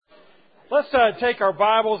Let's take our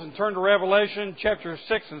Bibles and turn to Revelation chapter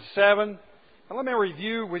 6 and 7. And let me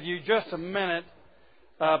review with you just a minute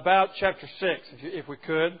about chapter 6, if we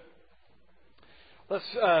could. Let's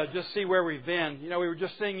just see where we've been. You know, we were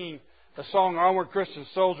just singing a song, Onward Christian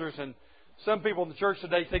Soldiers, and some people in the church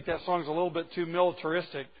today think that song's a little bit too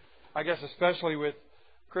militaristic, I guess especially with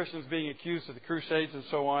Christians being accused of the Crusades and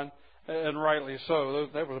so on, and rightly so.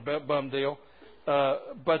 That was a bum deal.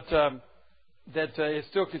 That is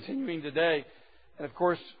still continuing today. And of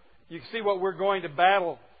course, you can see what we're going to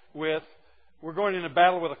battle with. We're going into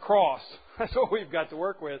battle with a cross. That's what we've got to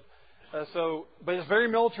work with. But it's very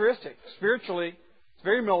militaristic. Spiritually, it's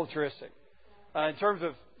very militaristic. In terms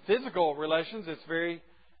of physical relations, it's very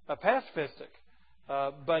pacifistic.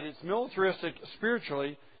 But it's militaristic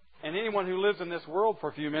spiritually. And anyone who lives in this world for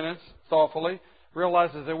a few minutes, thoughtfully,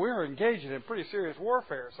 realizes that we're engaged in pretty serious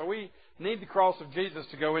warfare. So we need the cross of Jesus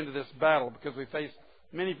to go into this battle because we face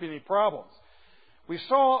many, many problems. We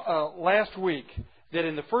saw last week that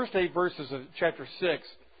in the first 8 verses of chapter 6,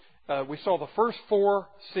 we saw the first 4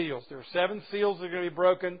 seals. There are 7 seals that are going to be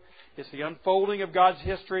broken. It's the unfolding of God's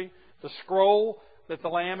history. The scroll that the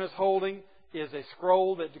Lamb is holding is a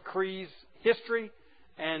scroll that decrees history,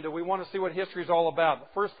 and we want to see what history is all about.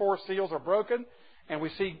 The first 4 seals are broken, and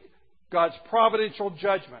we see God's providential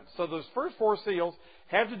judgments. So those first 4 seals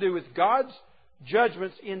have to do with God's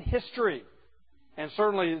judgments in history. And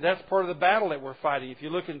certainly that's part of the battle that we're fighting. If you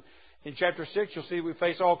look in chapter 6, you'll see we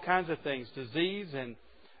face all kinds of things. Disease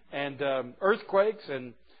and earthquakes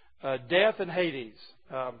and death and Hades.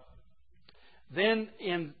 Then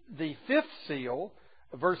in the 5th seal,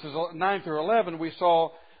 verses 9 through 11, we saw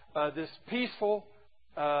this peaceful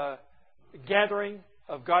gathering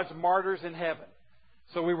of God's martyrs in heaven.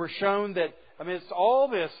 So we were shown that amidst all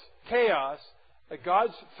this chaos,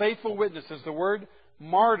 God's faithful witnesses, the word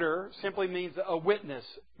martyr simply means a witness,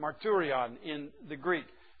 martyrion in the Greek.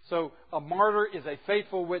 So a martyr is a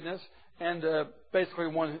faithful witness and basically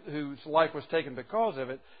one whose life was taken because of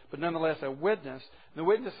it, but nonetheless a witness. The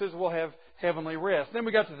witnesses will have heavenly rest. Then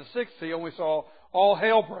we got to the 6th seal and we saw all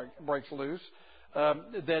hell breaks loose,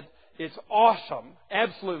 that it's awesome,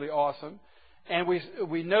 absolutely awesome. And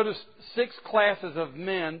we noticed 6 classes of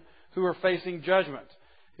men who are facing judgment.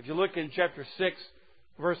 If you look in chapter 6,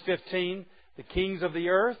 verse 15, the kings of the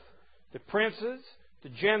earth, the princes, the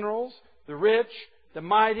generals, the rich, the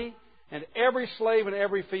mighty, and every slave and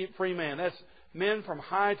every free man. That's men from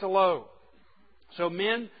high to low. So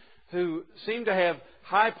men who seem to have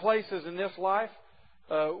high places in this life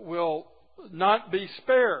will not be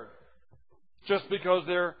spared just because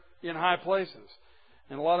they're in high places.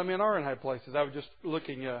 And a lot of men are in high places. I was just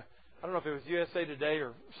looking, I don't know if it was USA Today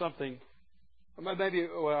or something. Maybe,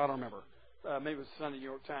 well, I don't remember. Maybe it was Sunday New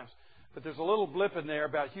York Times. But there's a little blip in there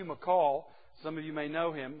about Hugh McCall. Some of you may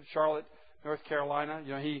know him, Charlotte, North Carolina.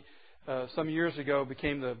 You know, he, some years ago,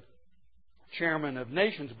 became the chairman of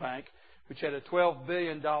Nations Bank, which had a $12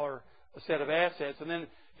 billion set of assets. And then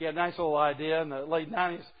he had a nice little idea in the late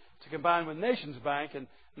 90s to combine with Nations Bank. And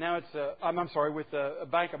now it's, with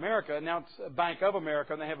Bank America. And now it's Bank of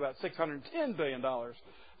America, and they have about $610 billion.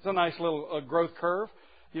 It's a nice little growth curve,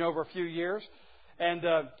 over a few years. And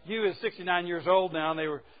Hugh is 69 years old now, and they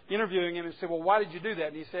were interviewing him and said, well, why did you do that?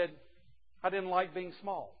 And he said, I didn't like being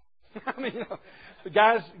small. The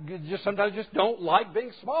guys sometimes just don't like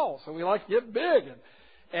being small, so we like to get big.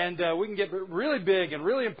 And we can get really big and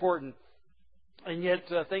really important, and yet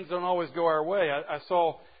things don't always go our way. I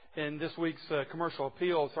saw in this week's Commercial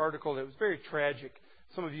Appeal this article that was very tragic.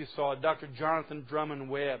 Some of you saw it. Dr. Jonathan Drummond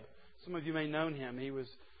Webb. Some of you may know him. He was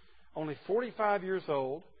only 45 years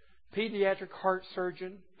old, pediatric heart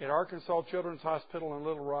surgeon at Arkansas Children's Hospital in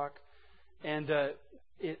Little Rock. And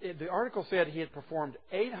the article said he had performed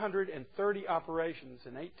 830 operations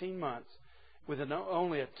in 18 months with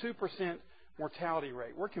only a 2% mortality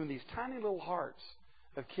rate, working with these tiny little hearts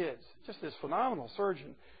of kids. Just this phenomenal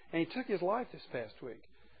surgeon. And he took his life this past week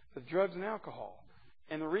with drugs and alcohol.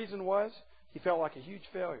 And the reason was he felt like a huge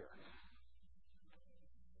failure.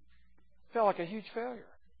 Felt like a huge failure.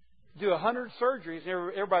 Do 100 surgeries,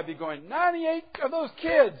 and everybody would be going, 98 of those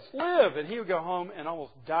kids live. And he would go home and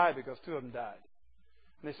almost die because 2 of them died.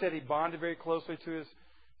 And they said he bonded very closely to his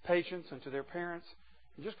patients and to their parents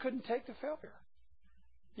and just couldn't take the failure.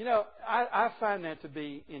 I find that to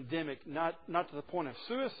be endemic, not to the point of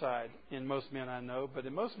suicide in most men I know, but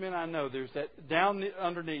in most men I know, there's that down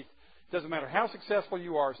underneath. It doesn't matter how successful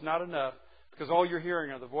you are, it's not enough because all you're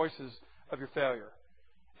hearing are the voices of your failure.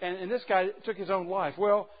 And this guy took his own life.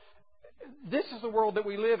 Well, this is the world that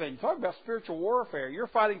we live in. You talk about spiritual warfare. You're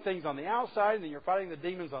fighting things on the outside, and then you're fighting the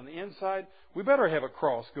demons on the inside. We better have a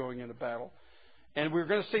cross going into battle. And we're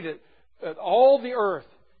going to see that all the earth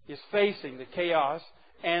is facing the chaos.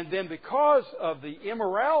 And then because of the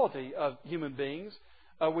immorality of human beings,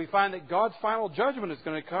 we find that God's final judgment is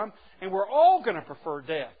going to come, and we're all going to prefer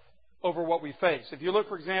death over what we face. If you look,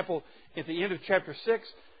 for example, at the end of chapter 6,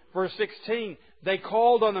 verse 16, they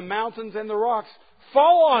called on the mountains and the rocks,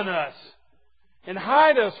 "Fall on us and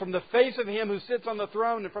hide us from the face of Him who sits on the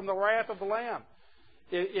throne and from the wrath of the Lamb."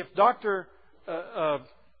 If Dr.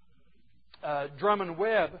 Drummond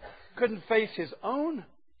Webb couldn't face his own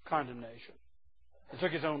condemnation and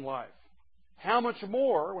took his own life, how much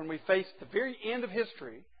more when we face the very end of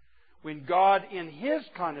history, when God in His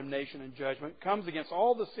condemnation and judgment comes against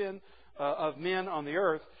all the sin of men on the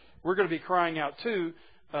earth, we're going to be crying out too,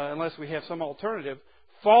 unless we have some alternative,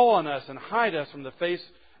 "Fall on us and hide us from the face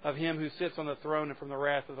of Him who sits on the throne and from the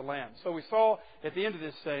wrath of the Lamb." So we saw at the end of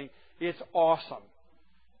this saying, it's awesome.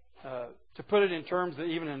 To put it in terms that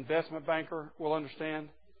even an investment banker will understand,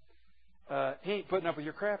 he ain't putting up with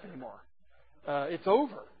your crap anymore. It's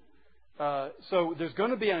over. So there's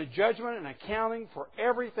going to be a judgment and accounting for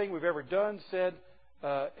everything we've ever done, said,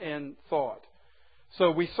 and thought.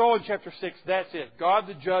 So we saw in chapter 6, that's it. God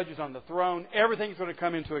the judge is on the throne. Everything's going to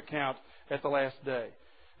come into account at the last day.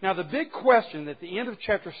 Now the big question at the end of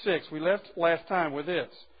chapter 6, we left last time with this.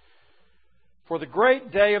 "For the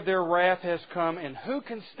great day of their wrath has come, and who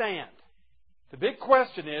can stand?" The big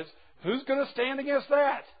question is, who's going to stand against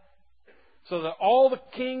that? So that all the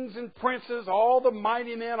kings and princes, all the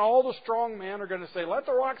mighty men, all the strong men are going to say, "Let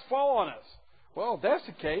the rocks fall on us." Well, if that's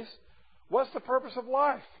the case, what's the purpose of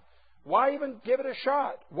life? Why even give it a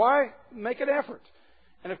shot? Why make an effort?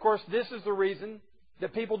 And of course, this is the reason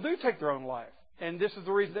that people do take their own life. And this is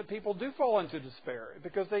the reason that people do fall into despair,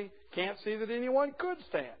 because they can't see that anyone could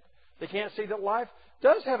stand. They can't see that life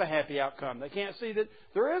does have a happy outcome. They can't see that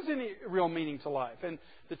there is any real meaning to life. And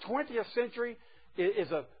the 20th century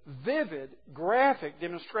is a vivid, graphic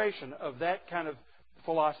demonstration of that kind of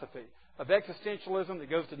philosophy, of existentialism that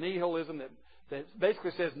goes to nihilism, that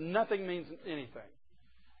basically says nothing means anything.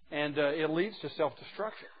 And it leads to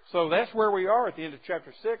self-destruction. So that's where we are at the end of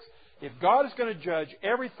chapter 6. If God is going to judge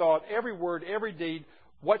every thought, every word, every deed,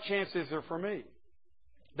 what chance is there for me?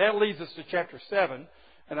 That leads us to chapter 7.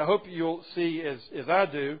 And I hope you'll see, as I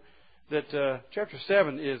do, that chapter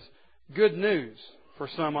 7 is good news for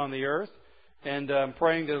some on the earth. And I'm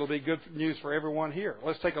praying that it'll be good news for everyone here.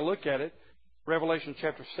 Let's take a look at it. Revelation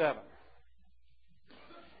chapter 7.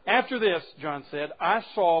 "After this," John said, "I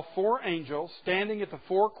saw 4 angels standing at the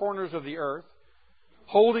 4 corners of the earth,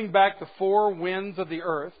 holding back the 4 winds of the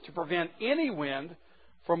earth to prevent any wind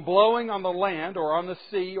from blowing on the land or on the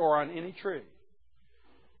sea or on any tree.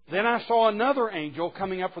 Then I saw another angel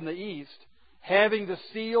coming up from the east, having the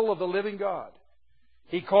seal of the living God.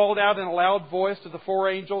 He called out in a loud voice to the 4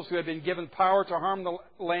 angels who had been given power to harm the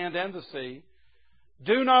land and the sea,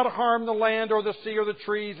 'Do not harm the land or the sea or the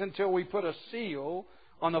trees until we put a seal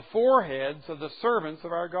on the foreheads of the servants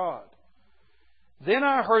of our God.' Then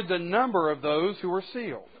I heard the number of those who were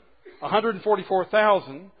sealed,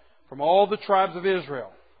 144,000 from all the tribes of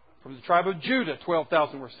Israel. From the tribe of Judah,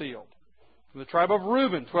 12,000 were sealed. From the tribe of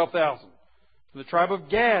Reuben, 12,000. From the tribe of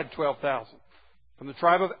Gad, 12,000. From the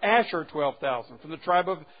tribe of Asher, 12,000. From the tribe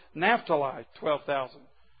of Naphtali, 12,000.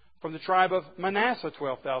 From the tribe of Manasseh,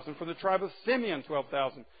 12,000. From the tribe of Simeon,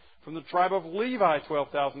 12,000. From the tribe of Levi,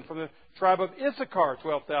 12,000. From the tribe of Issachar,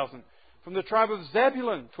 12,000. From the tribe of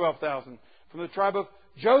Zebulun, 12,000. From the tribe of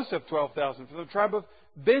Joseph, 12,000. From the tribe of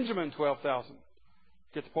Benjamin, 12,000.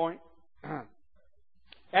 Get the point?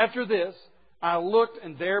 After this, I looked,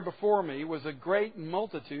 and there before me was a great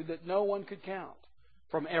multitude that no one could count,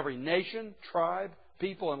 from every nation, tribe,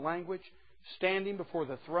 people, and language, standing before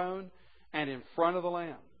the throne and in front of the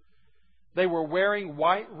Lamb. They were wearing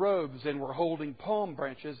white robes and were holding palm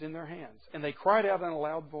branches in their hands. And they cried out in a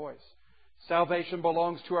loud voice, 'Salvation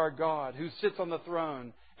belongs to our God, who sits on the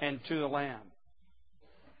throne, and to the Lamb.'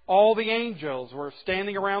 All the angels were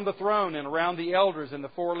standing around the throne and around the elders and the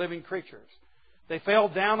 4 living creatures. They fell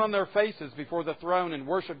down on their faces before the throne and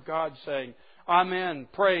worshiped God, saying, 'Amen,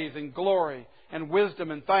 praise and glory and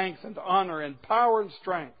wisdom and thanks and honor and power and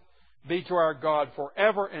strength be to our God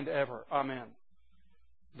forever and ever. Amen.'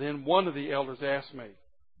 Then one of the elders asked me,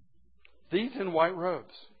 'These in white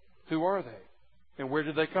robes, who are they? And where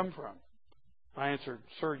did they come from?' I answered,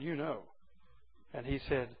 'Sir, you know.' And he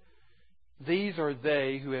said, 'These are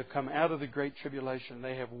they who have come out of the great tribulation.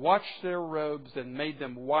 They have washed their robes and made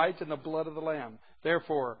them white in the blood of the Lamb.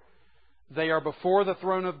 Therefore, they are before the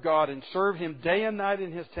throne of God and serve Him day and night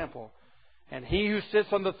in His temple. And He who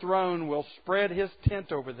sits on the throne will spread His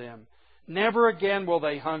tent over them. Never again will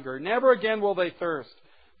they hunger. Never again will they thirst.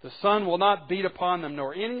 The sun will not beat upon them,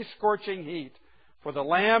 nor any scorching heat. For the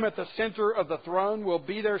Lamb at the center of the throne will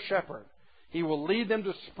be their shepherd. He will lead them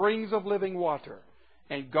to springs of living water,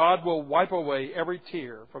 and God will wipe away every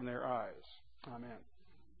tear from their eyes. Amen.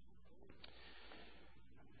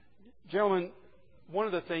 Gentlemen, one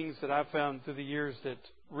of the things that I've found through the years that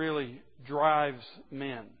really drives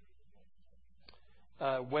men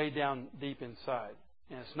way down deep inside,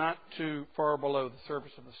 and it's not too far below the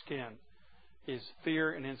surface of the skin, is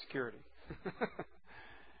fear and insecurity.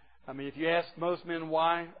 I mean, if you ask most men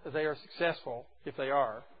why they are successful, if they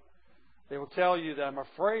are, they will tell you that I'm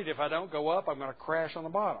afraid if I don't go up, I'm going to crash on the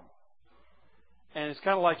bottom. And it's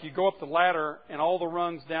kind of like you go up the ladder and all the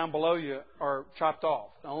rungs down below you are chopped off.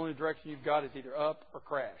 The only direction you've got is either up or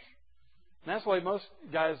crash. And that's the way most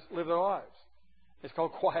guys live their lives. It's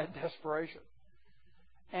called quiet desperation.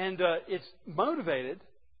 And it's motivated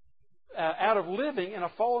out of living in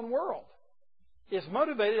a fallen world. It's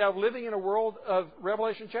motivated out of living in a world of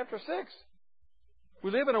Revelation chapter 6.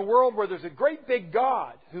 We live in a world where there's a great big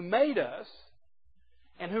God who made us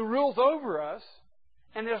and who rules over us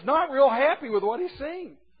and is not real happy with what He's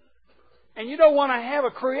seeing. And you don't want to have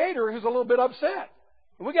a creator who's a little bit upset.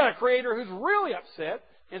 And we got a creator who's really upset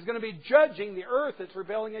and is going to be judging the earth that's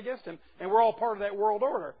rebelling against Him. And we're all part of that world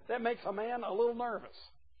order. That makes a man a little nervous.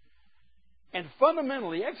 And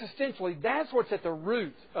fundamentally, existentially, that's what's at the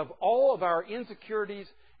root of all of our insecurities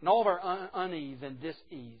and all of our unease and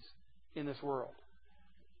dis-ease in this world.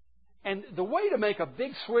 And the way to make a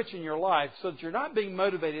big switch in your life so that you're not being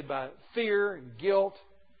motivated by fear and guilt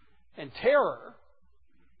and terror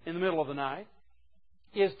in the middle of the night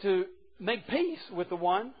is to make peace with the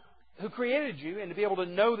one who created you and to be able to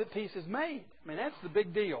know that peace is made. I mean, that's the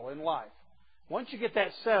big deal in life. Once you get that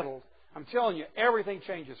settled, I'm telling you, everything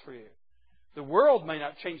changes for you. The world may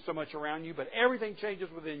not change so much around you, but everything changes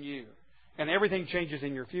within you. And everything changes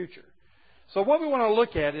in your future. So what we want to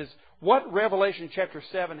look at is what Revelation chapter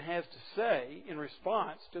 7 has to say in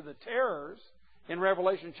response to the terrors in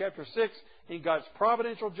Revelation chapter 6 in God's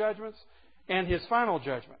providential judgments and His final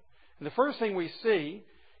judgment. And the first thing we see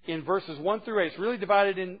in verses 1 through 8 is really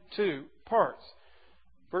divided in two parts.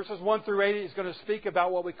 Verses 1 through 8 is going to speak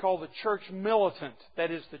about what we call the church militant.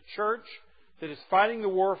 That is the church that is fighting the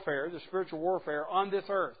warfare, the spiritual warfare on this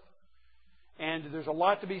earth. And there's a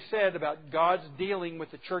lot to be said about God's dealing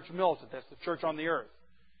with the church militant. That's the church on the earth.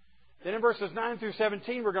 Then in verses 9 through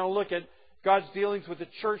 17, we're going to look at God's dealings with the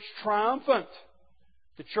church triumphant,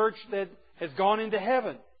 the church that has gone into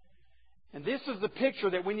heaven. And this is the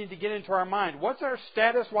picture that we need to get into our mind. What's our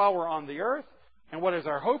status while we're on the earth? And what is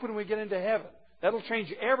our hope when we get into heaven? That'll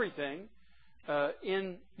change everything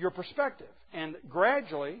in your perspective. And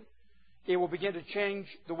gradually, it will begin to change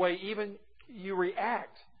the way even you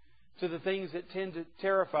react to the things that tend to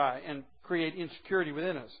terrify and create insecurity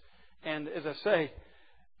within us. And as I say,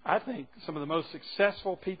 I think some of the most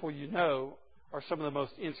successful people you know are some of the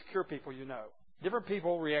most insecure people you know. Different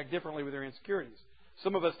people react differently with their insecurities.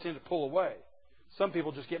 Some of us tend to pull away. Some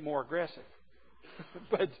people just get more aggressive.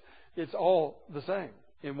 But it's all the same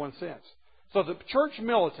in one sense. So the church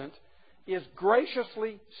militant is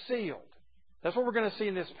graciously sealed. That's what we're going to see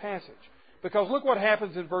in this passage. Because look what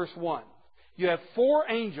happens in verse 1. You have 4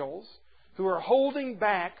 angels who are holding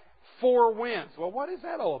back 4 winds. Well, what is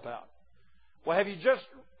that all about? Well, have you just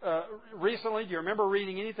recently, do you remember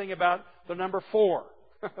reading anything about the number 4?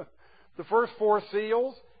 The first 4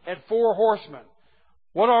 seals had 4 horsemen.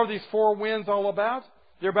 What are these 4 winds all about?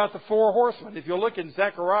 They're about the 4 horsemen. If you look in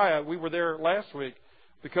Zechariah, we were there last week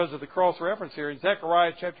because of the cross-reference here. In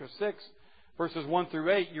Zechariah chapter 6, verses 1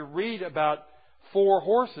 through 8, you read about 4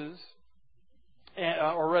 horses,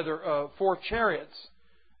 or rather 4 chariots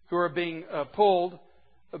who are being pulled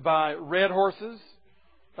by red horses,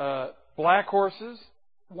 black horses,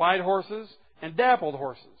 white horses, and dappled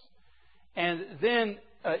horses. And then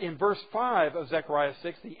in verse 5 of Zechariah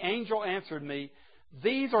 6, the angel answered me,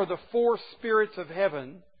 "These are the 4 spirits of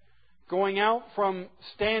heaven going out from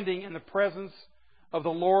standing in the presence of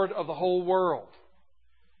the Lord of the whole world.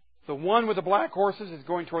 The one with the black horses is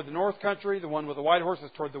going toward the north country, the one with the white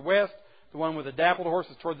horses toward the west, the one with the dappled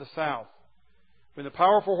horses toward the south. When the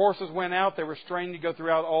powerful horses went out, they were straining to go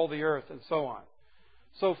throughout all the earth," and so on.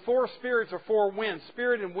 So 4 spirits or 4 winds.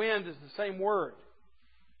 Spirit and wind is the same word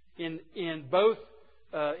in both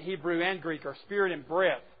Hebrew and Greek, or spirit and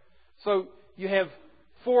breath. So you have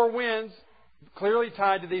 4 winds clearly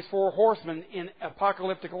tied to these 4 horsemen in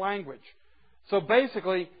apocalyptic language. So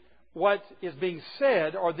basically, what is being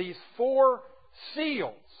said are these 4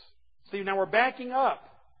 seals. See, now we're backing up.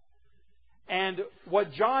 And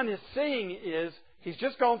what John is seeing is, he's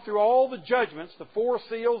just gone through all the judgments, the 4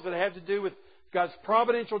 seals that have to do with God's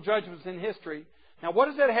providential judgments in history. Now, what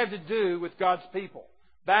does that have to do with God's people?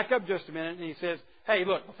 Back up just a minute, and he says, hey,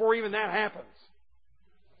 look, before even that happens,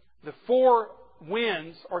 the four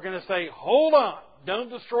winds are going to say, hold on, don't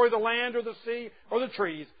destroy the land or the sea or the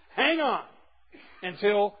trees. Hang on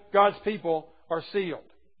until God's people are sealed.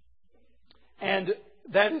 And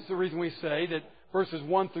that is the reason we say that verses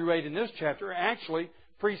 1 through 8 in this chapter actually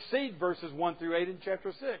precede verses 1 through 8 in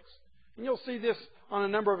chapter 6. And you'll see this on a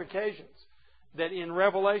number of occasions, that in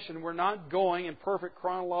Revelation we're not going in perfect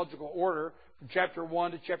chronological order from chapter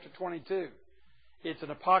 1 to chapter 22. It's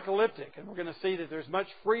an apocalyptic, and we're going to see that there's much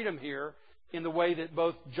freedom here in the way that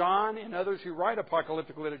both John and others who write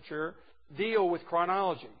apocalyptic literature deal with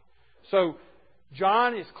chronology. So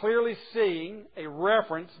John is clearly seeing a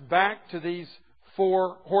reference back to these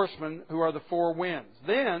four horsemen who are the four winds.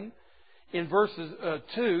 Then, in verses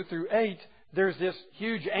 2 through 8, there's this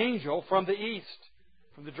huge angel from the east,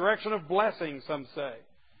 from the direction of blessing, some say,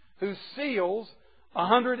 who seals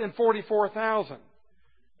 144,000.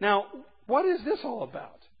 Now, what is this all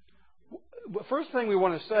about? First thing we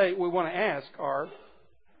want to ask are,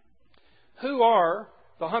 who are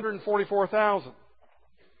the 144,000?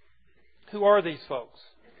 Who are these folks?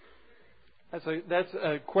 That's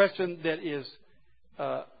a question that is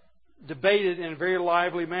debated in a very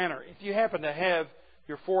lively manner. If you happen to have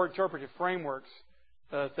your four interpretive frameworks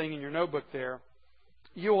thing in your notebook there,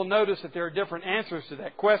 you will notice that there are different answers to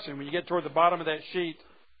that question. When you get toward the bottom of that sheet,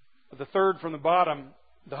 the third from the bottom,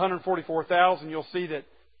 the 144,000, you'll see that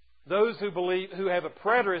those who have a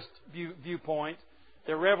preterist viewpoint,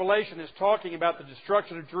 that Revelation is talking about the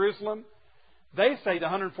destruction of Jerusalem, they say the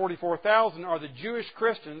 144,000 are the Jewish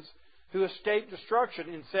Christians who escaped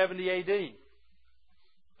destruction in 70 A.D.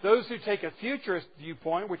 Those who take a futurist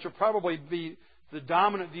viewpoint, which will probably be the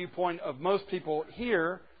dominant viewpoint of most people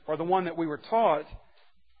here, or the one that we were taught,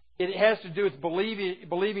 it has to do with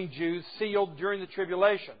believing Jews sealed during the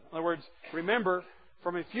tribulation. In other words, remember,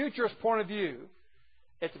 from a futurist point of view,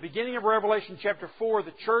 at the beginning of Revelation chapter 4,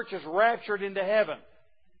 the church is raptured into heaven.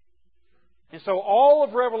 And so all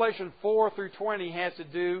of Revelation 4 through 20 has to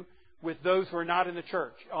do with those who are not in the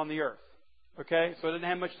church on the earth. Okay? So it doesn't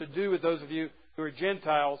have much to do with those of you who are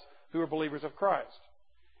Gentiles who are believers of Christ.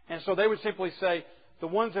 And so they would simply say the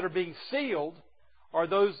ones that are being sealed are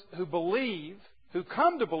those who believe, who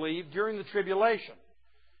come to believe during the tribulation.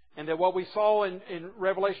 And that what we saw in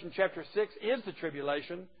Revelation chapter 6 is the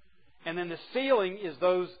tribulation. And then the sealing is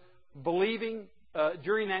those believing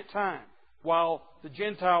during that time, while the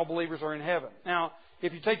Gentile believers are in heaven. Now,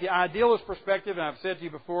 if you take the idealist perspective, and I've said to you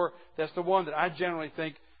before, that's the one that I generally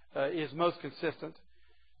think is most consistent.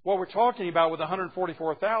 What we're talking about with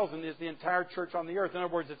 144,000 is the entire church on the earth. In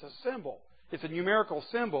other words, it's a symbol. It's a numerical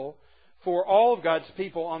symbol for all of God's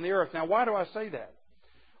people on the earth. Now, why do I say that?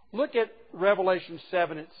 Look at Revelation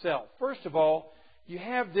 7 itself. First of all, you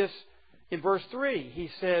have this in verse 3. He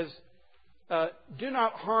says, do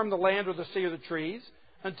not harm the land or the sea or the trees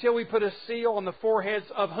until we put a seal on the foreheads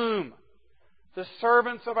of whom? The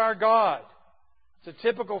servants of our God. It's a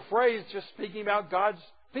typical phrase just speaking about God's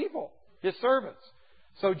people, His servants.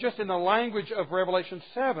 So just in the language of Revelation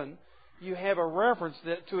 7, you have a reference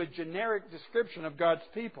to a generic description of God's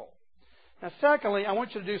people. Now, secondly, I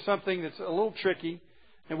want you to do something that's a little tricky,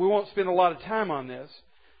 and we won't spend a lot of time on this.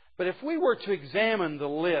 But if we were to examine the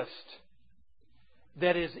list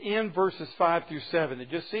that is in verses 5 through 7, it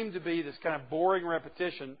just seemed to be this kind of boring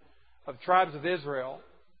repetition of tribes of Israel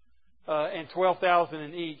and 12,000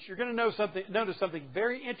 in each. You're going to notice something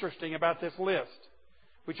very interesting about this list,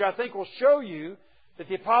 which I think will show you that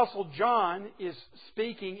the Apostle John is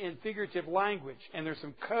speaking in figurative language. And there's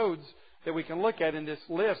some codes that we can look at in this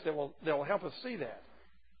list that will help us see that.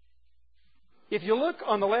 If you look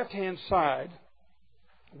on the left-hand side,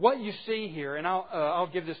 what you see here, and I'll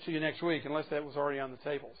give this to you next week, unless that was already on the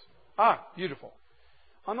tables. Beautiful.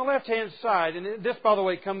 On the left-hand side, and this, by the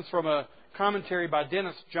way, comes from a commentary by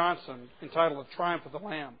Dennis Johnson entitled The Triumph of the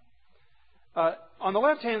Lamb. On the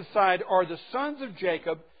left-hand side are the sons of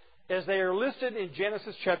Jacob as they are listed in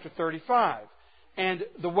Genesis chapter 35. And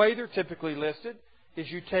the way they're typically listed is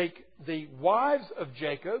you take the wives of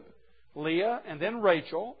Jacob, Leah and then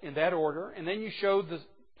Rachel, in that order, and then you show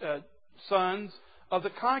the sons of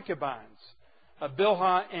the concubines,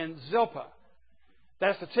 Bilhah and Zilpah.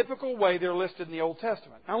 That's the typical way they're listed in the Old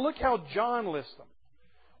Testament. Now look how John lists them.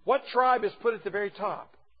 What tribe is put at the very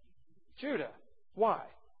top? Judah. Why?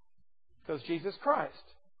 Because Jesus Christ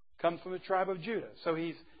comes from the tribe of Judah. So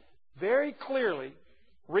he's very clearly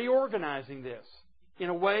reorganizing this in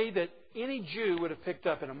a way that any Jew would have picked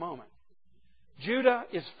up in a moment. Judah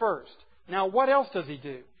is first. Now what else does he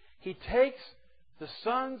do? He takes the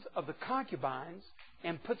sons of the concubines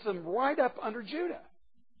and puts them right up under Judah.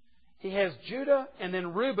 He has Judah and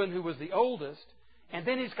then Reuben, who was the oldest, and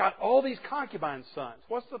then he's got all these concubine sons.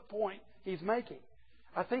 What's the point he's making?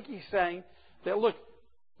 I think he's saying that, look,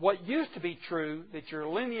 what used to be true, that your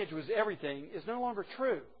lineage was everything, is no longer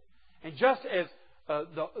true. And just as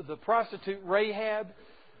the prostitute Rahab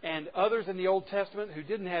and others in the Old Testament who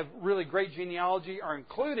didn't have really great genealogy are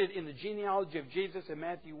included in the genealogy of Jesus in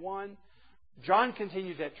Matthew 1, John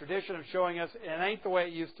continues that tradition of showing us it ain't the way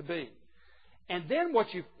it used to be. And then what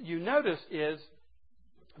you notice is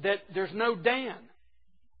that there's no Dan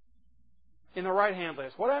in the right-hand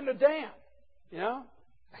list. What happened to Dan? You know,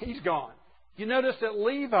 he's gone. You notice that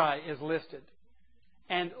Levi is listed.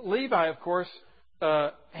 And Levi, of course,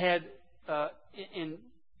 had in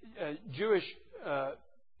Jewish,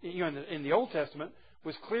 in the Old Testament,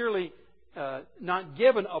 was clearly not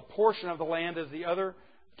given a portion of the land as the other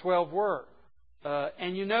 12 were.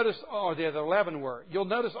 And you notice, or the other 11 were. You'll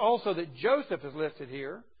notice also that Joseph is listed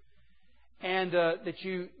here, and that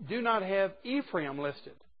you do not have Ephraim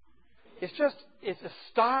listed. It's a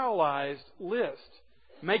stylized list,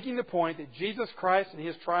 making the point that Jesus Christ and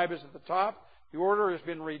His tribe is at the top. The order has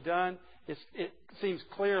been redone. It seems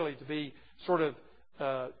clearly to be sort of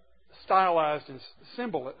stylized and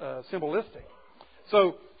symbolistic.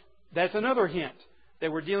 So that's another hint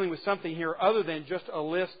that we're dealing with something here other than just a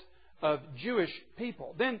list of Jewish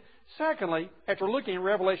people. Then, secondly, after looking at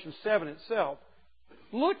Revelation 7 itself,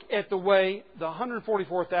 look at the way the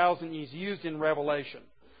 144,000 is used in Revelation.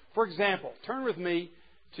 For example, turn with me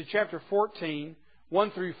to chapter 14,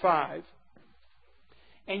 1 through 5,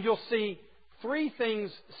 and you'll see three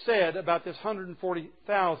things said about this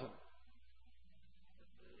 140,000.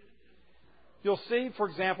 You'll see, for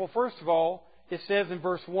example, first of all, it says in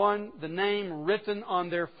verse 1, the name written on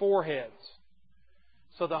their foreheads.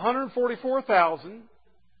 So the 144,000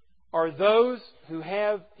 are those who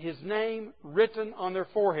have His name written on their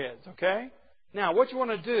foreheads, okay? Now, what you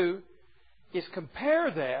want to do is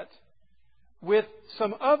compare that with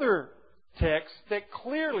some other texts that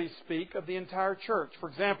clearly speak of the entire church. For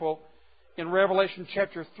example, in Revelation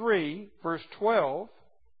chapter 3, verse 12,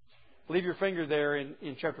 leave your finger there in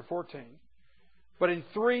chapter 14. But in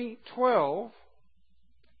 3:12,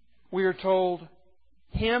 we are told,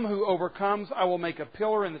 Him who overcomes, I will make a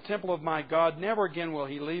pillar in the temple of my God. Never again will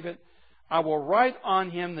he leave it. I will write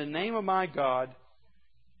on him the name of my God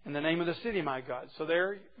and the name of the city of my God. So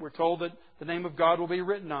there we're told that the name of God will be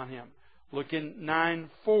written on him. Look in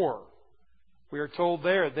 9:4. We are told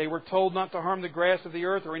there, they were told not to harm the grass of the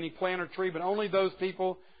earth or any plant or tree, but only those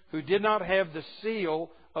people who did not have the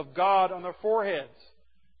seal of God on their foreheads.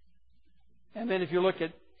 And then if you look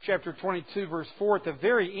at chapter 22, verse 4, at the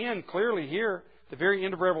very end, clearly here, the very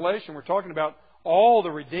end of Revelation, we're talking about all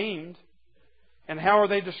the redeemed. And how are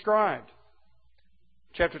they described?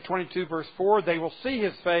 Chapter 22, verse 4, they will see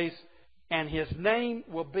His face, and His name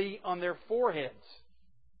will be on their foreheads.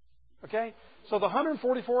 Okay? So the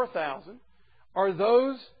 144,000 are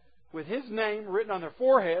those with His name written on their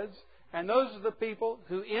foreheads, and those are the people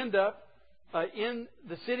who end up in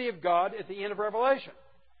the city of God at the end of Revelation.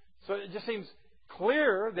 So it just seems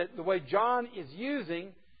clear that the way John is using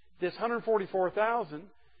this 144,000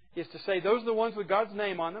 is to say those are the ones with God's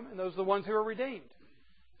name on them, and those are the ones who are redeemed.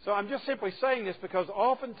 So I'm just simply saying this because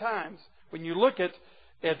oftentimes when you look at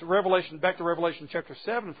Revelation, back to Revelation chapter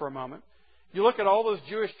 7 for a moment, you look at all those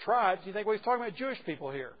Jewish tribes, you think, well, he's talking about Jewish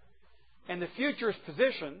people here. And the futurist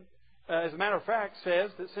position, as a matter of fact,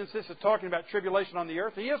 says that since this is talking about tribulation on the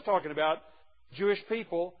earth, he is talking about Jewish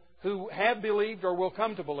people who have believed or will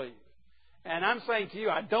come to believe. And I'm saying to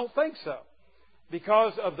you, I don't think so.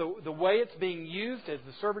 Because of the way it's being used as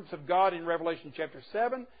the servants of God in Revelation chapter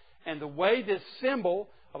 7, and the way this symbol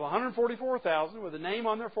of 144,000 with a name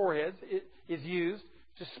on their foreheads is used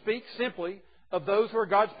to speak simply of those who are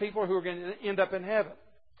God's people who are going to end up in heaven.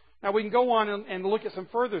 Now we can go on and look at some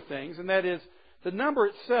further things, and that is the number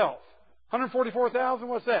itself. 144,000,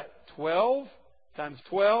 what's that? 12 times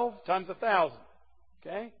 12 times 1,000.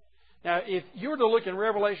 Okay? Now if you were to look in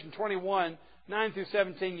Revelation 21, 9 through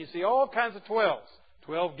 17, you see all kinds of 12s.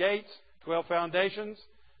 12 gates, 12 foundations.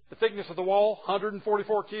 The thickness of the wall,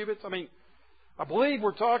 144 cubits. I mean, I believe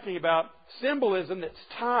we're talking about symbolism that's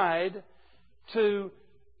tied to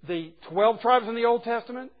the 12 tribes in the Old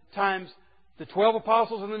Testament times the 12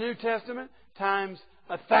 apostles in the New Testament times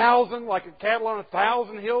 1,000, like a cattle on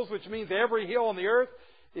 1,000 hills, which means every hill on the earth,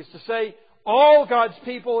 is to say all God's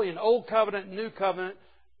people in Old Covenant and New Covenant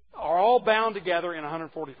are all bound together in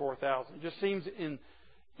 144,000. It just seems in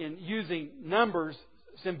using numbers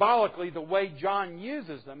symbolically the way John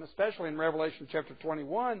uses them, especially in Revelation chapter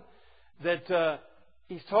 21, that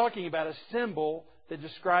He's talking about a symbol that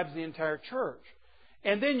describes the entire church.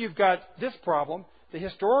 And then you've got this problem, the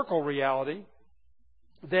historical reality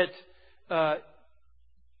that the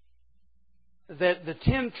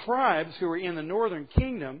 10 tribes who were in the northern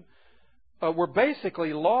kingdom were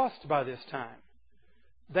basically lost by this time.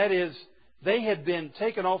 That is, they had been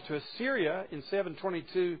taken off to Assyria in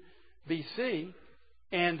 722 BC,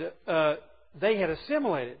 and they had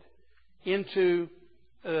assimilated into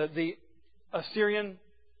the Assyrian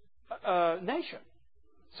nation.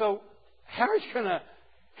 So how are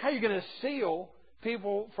you going to seal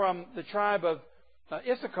people from the tribe of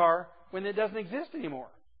Issachar when it doesn't exist anymore?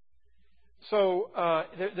 So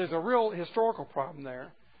there's a real historical problem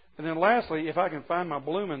there. And then lastly, if I can find my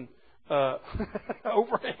blooming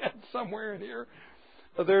overhead somewhere in here,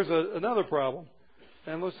 there's another problem.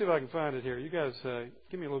 And let's see if I can find it here. You guys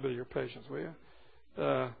give me a little bit of your patience, will you?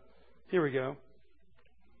 Here we go.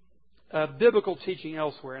 Biblical teaching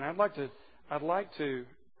elsewhere. And I'd like to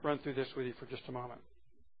run through this with you for just a moment.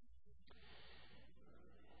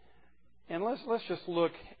 And let's just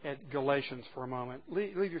look at Galatians for a moment.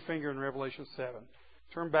 Leave your finger in Revelation 7.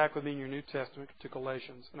 Turn back with me in your New Testament to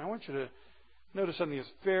Galatians. And I want you to notice something that's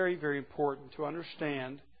very, very important to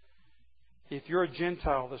understand. If you're a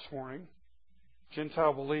Gentile this morning,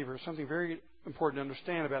 Gentile believer, something very important to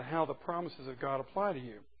understand about how the promises of God apply to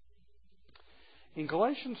you. In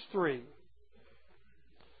Galatians 3,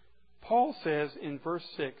 Paul says in verse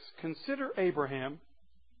 6, consider Abraham.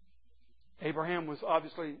 Abraham was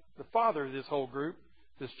obviously the father of this whole group,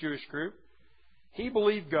 this Jewish group. He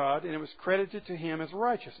believed God, and it was credited to him as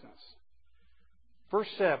righteousness. Verse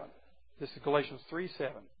 7, this is Galatians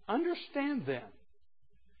 3:7. Understand then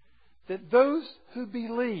that those who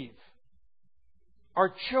believe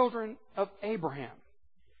are children of Abraham.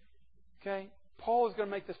 Okay? Paul is going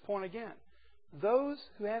to make this point again. Those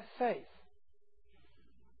who have faith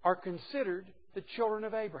are considered the children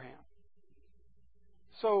of Abraham.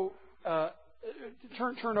 So,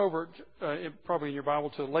 turn over, probably in your Bible,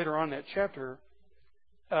 to later on in that chapter,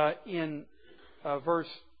 in verse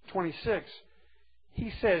 26.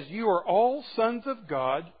 He says, you are all sons of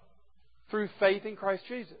God through faith in Christ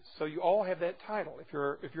Jesus. So you all have that title if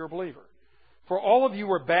you're a believer. For all of you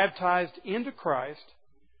were baptized into Christ,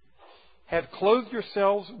 have clothed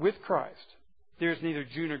yourselves with Christ. There's neither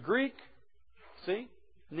Jew nor Greek. See?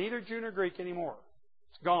 Neither Jew nor Greek anymore.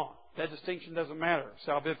 It's gone. That distinction doesn't matter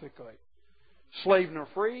salvifically. Slave nor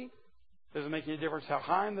free. Doesn't make any difference how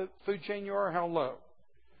high in the food chain you are or how low.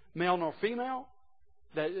 Male nor female.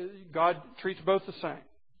 That God treats both the same.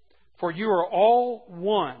 For you are all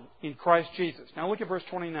one in Christ Jesus. Now look at verse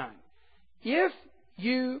 29. If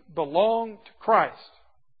you belong to Christ,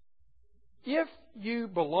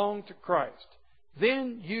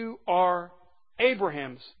 then you are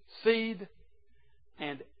Abraham's seed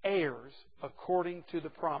and heirs according to the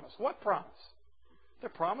promise. What promise? The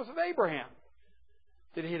promise of Abraham.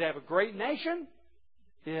 That he'd have a great nation,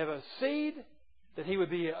 he'd have a seed, that he would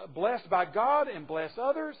be blessed by God and bless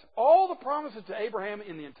others. All the promises to Abraham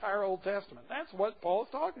in the entire Old Testament. That's what Paul is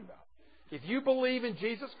talking about. If you believe in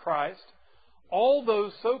Jesus Christ, all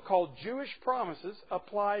those so-called Jewish promises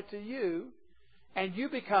apply to you, and you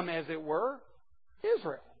become, as it were,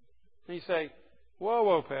 Israel. And you say,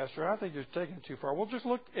 whoa, Pastor, I think you're taking it too far. Well, just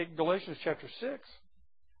look at Galatians chapter 6.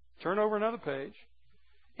 Turn over another page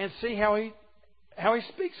and see how he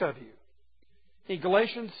speaks of you. In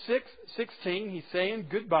Galatians 6:16, he's saying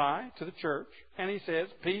goodbye to the church, and he says,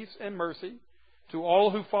 peace and mercy to all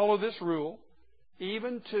who follow this rule,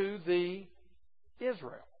 even to the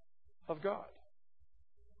Israel of God.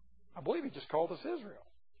 I believe he just called us Israel.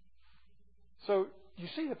 So you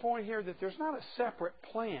see the point here that there's not a separate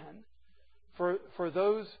plan for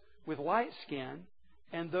those with light skin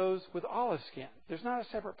and those with olive skin. There's not a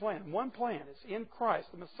separate plan. One plan is in Christ,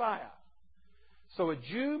 the Messiah. So a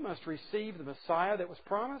Jew must receive the Messiah that was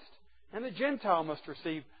promised, and the Gentile must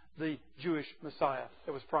receive the Jewish Messiah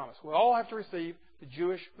that was promised. We all have to receive the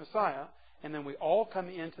Jewish Messiah, and then we all come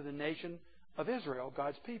into the nation of Israel,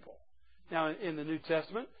 God's people. Now, in the New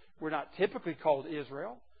Testament, we're not typically called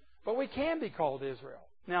Israel, but we can be called Israel.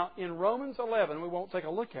 Now, in Romans 11, we won't take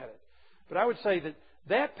a look at it, but I would say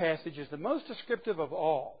that passage is the most descriptive of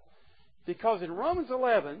all, because in Romans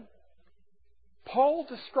 11, Paul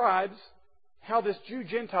describes how this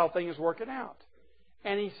Jew-Gentile thing is working out.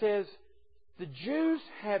 And he says, the Jews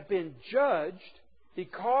have been judged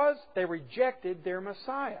because they rejected their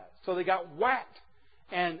Messiah. So they got whacked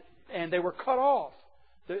and they were cut off.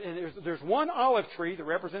 And there's one olive tree that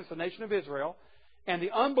represents the nation of Israel. And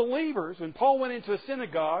the unbelievers, when Paul went into a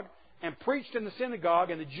synagogue and preached in the synagogue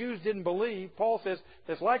and the Jews didn't believe, Paul says,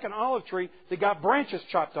 that's like an olive tree that got branches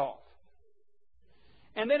chopped off.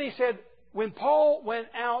 And then he said, when Paul went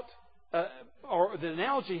out, or the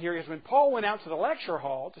analogy here is when Paul went out to the lecture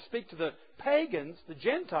hall to speak to the pagans, the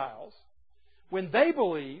Gentiles, when they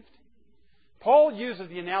believed, Paul uses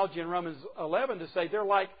the analogy in Romans 11 to say they're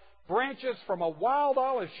like branches from a wild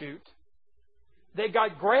olive shoot that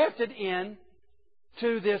got grafted in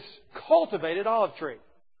to this cultivated olive tree.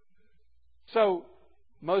 So,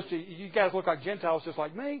 most of you guys look like Gentiles just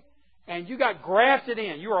like me, and you got grafted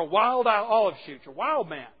in. You were a wild olive shoot, a wild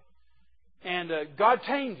man. And God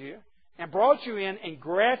tamed you and brought you in and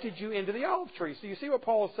grafted you into the olive tree. So you see what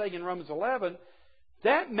Paul is saying in Romans 11?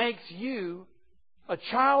 That makes you a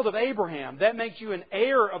child of Abraham. That makes you an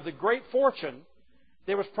heir of the great fortune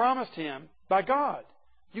that was promised him by God.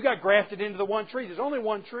 You got grafted into the one tree. There's only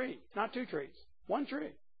one tree, not two trees. One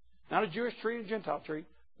tree. Not a Jewish tree and a Gentile tree.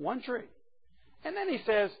 One tree. And then he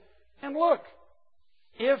says, and look,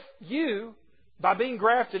 if you, by being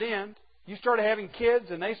grafted in, you started having kids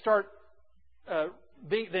and they start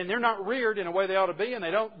then they're not reared in a way they ought to be and they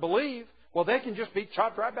don't believe, well, they can just be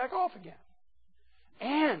chopped right back off again.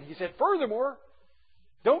 And he said, furthermore,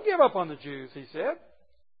 don't give up on the Jews, he said,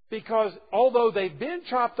 because although they've been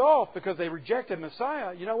chopped off because they rejected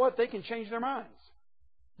Messiah, you know what? They can change their minds.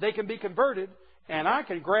 They can be converted, and I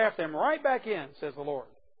can graft them right back in, says the Lord.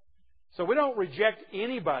 So we don't reject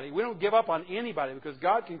anybody. We don't give up on anybody because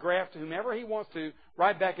God can graft whomever He wants to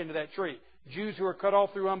right back into that tree. Jews who are cut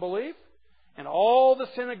off through unbelief and all the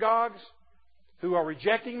synagogues who are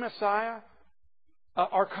rejecting Messiah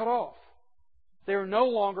are cut off. They are no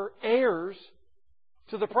longer heirs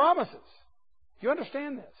to the promises. Do you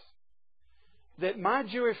understand this? That my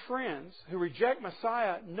Jewish friends who reject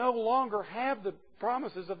Messiah no longer have the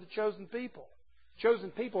promises of the chosen people.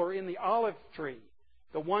 Chosen people are in the olive tree,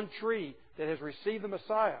 the one tree that has received the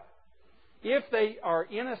Messiah. If they are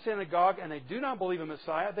in a synagogue and they do not believe in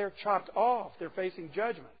Messiah, they're chopped off. They're facing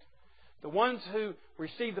judgment. The ones who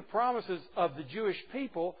receive the promises of the Jewish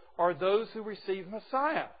people are those who receive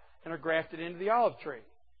Messiah and are grafted into the olive tree.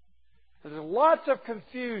 There's lots of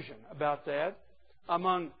confusion about that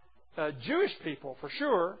among Jewish people, for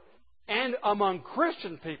sure, and among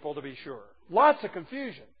Christian people, to be sure. Lots of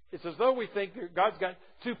confusion. It's as though we think that God's got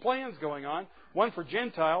two plans going on, one for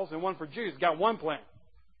Gentiles and one for Jews. He's got one plan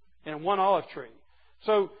and one olive tree.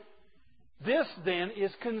 So this then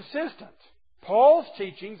is consistent. Paul's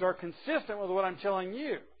teachings are consistent with what I'm telling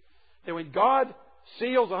you. That when God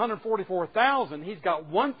seals 144,000, He's got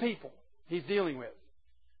one people He's dealing with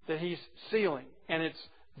that He's sealing, and it's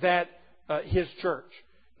that His church.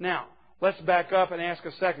 Now, let's back up and ask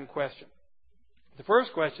a second question. The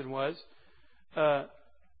first question was,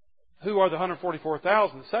 who are the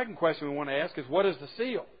 144,000? The second question we want to ask is, what is the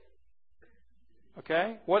seal?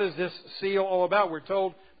 Okay? What is this seal all about? We're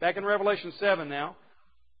told back in Revelation 7 now.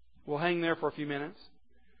 We'll hang there for a few minutes.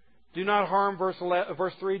 Do not harm, verse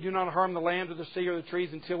 3, do not harm the land or the sea or the trees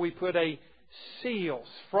until we put a seal,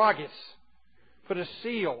 sphragus, put a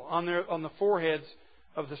seal on the foreheads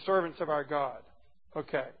of the servants of our God.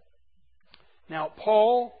 Okay. Now,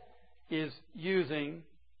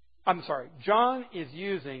 John is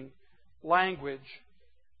using language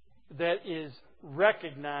that is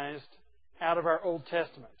recognized out of our Old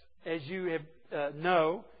Testament. As you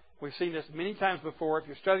know, we've seen this many times before. If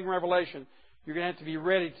you're studying Revelation, you're going to have to be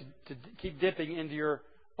ready to keep dipping into your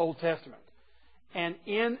Old Testament. And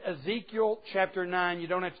in Ezekiel chapter 9, you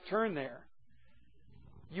don't have to turn there.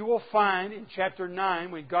 You will find in chapter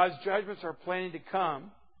 9, when God's judgments are planning to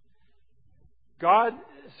come, God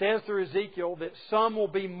says through Ezekiel that some will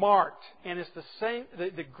be marked. And it's the same,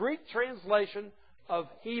 the Greek translation of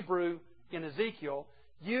Hebrew in Ezekiel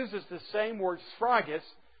uses the same word sphragus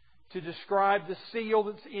to describe the seal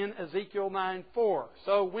that's in Ezekiel 9:4.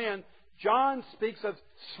 So when John speaks of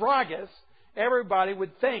sphragus, everybody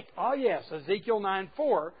would think, oh yes, Ezekiel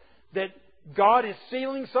 9:4, that God is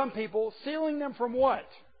sealing some people. Sealing them from what?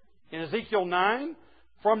 In Ezekiel 9?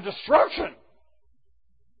 From destruction.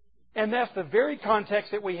 And that's the very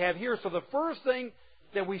context that we have here. So the first thing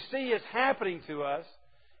that we see is happening to us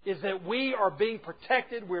is that we are being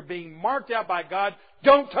protected. We're being marked out by God.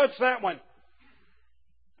 Don't touch that one.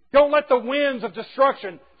 Don't let the winds of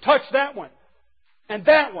destruction touch that one. And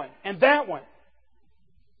that one. And that one.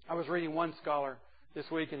 I was reading one scholar this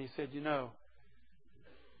week and he said, you know,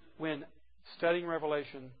 when studying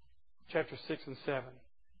Revelation chapter 6 and 7,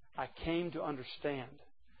 I came to understand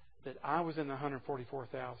that I was in the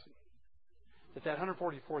 144,000. That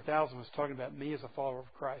 144,000 was talking about me as a follower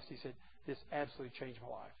of Christ. He said, this absolutely changed my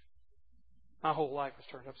life. My whole life was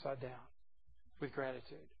turned upside down with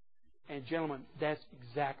gratitude. And gentlemen, that's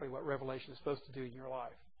exactly what Revelation is supposed to do in your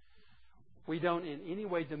life. We don't in any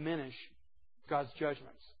way diminish God's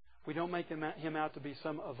judgments. We don't make him out to be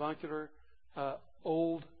some avuncular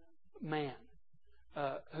old man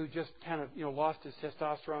who just kind of lost his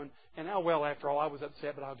testosterone. And after all, I was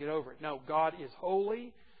upset, but I'll get over it. No, God is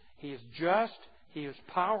holy. He is just. He is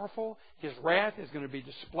powerful. His wrath is going to be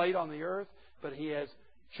displayed on the earth, but He has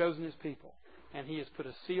chosen His people. And He has put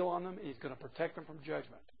a seal on them, and He's going to protect them from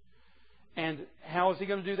judgment. And how is He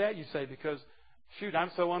going to do that, you say? Because,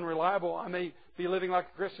 I'm so unreliable. I may be living like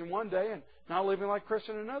a Christian one day and not living like a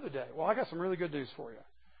Christian another day. Well, I got some really good news for you.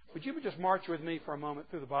 Would you just march with me for a moment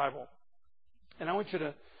through the Bible? And I want you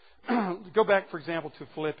to go back, for example, to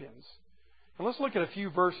Philippians. And let's look at a few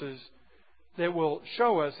verses that will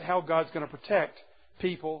show us how God's going to protect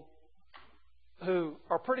people who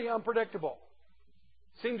are pretty unpredictable,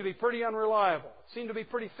 seem to be pretty unreliable, seem to be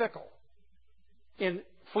pretty fickle. In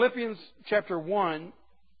Philippians chapter 1,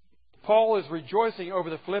 Paul is rejoicing over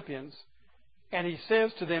the Philippians, and he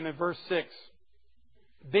says to them in verse 6,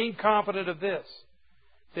 being confident of this,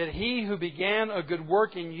 that He who began a good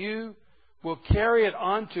work in you will carry it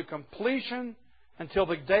on to completion until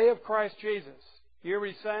the day of Christ Jesus. You hear what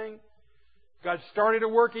he's saying? God started a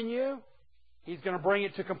work in you. He's going to bring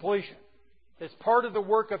it to completion. It's part of the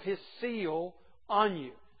work of His seal on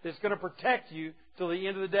you. That's going to protect you till the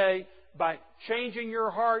end of the day by changing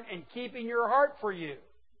your heart and keeping your heart for you.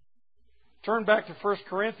 Turn back to 1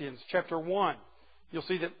 Corinthians chapter 1. You'll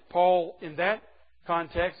see that Paul, in that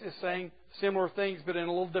context, is saying similar things, but in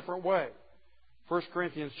a little different way. 1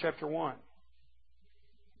 Corinthians chapter 1.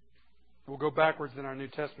 We'll go backwards in our New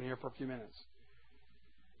Testament here for a few minutes.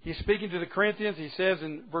 He's speaking to the Corinthians. He says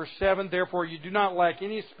in verse 7, therefore you do not lack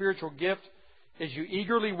any spiritual gift as you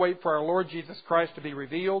eagerly wait for our Lord Jesus Christ to be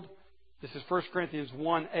revealed. This is 1 Corinthians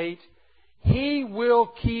 1:8. He will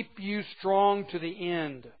keep you strong to the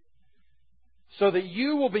end, so that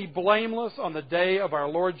you will be blameless on the day of our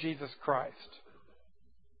Lord Jesus Christ.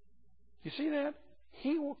 You see that?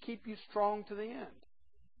 He will keep you strong to the end.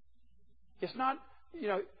 It's not,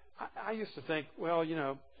 I used to think,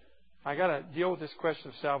 I got to deal with this question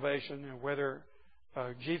of salvation and whether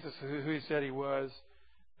Jesus is who He said He was,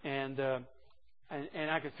 and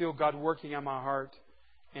I could feel God working on my heart,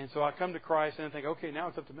 and so I come to Christ and I think, okay, now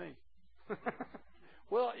it's up to me.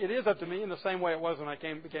 Well, it is up to me in the same way it was when I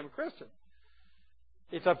became a Christian.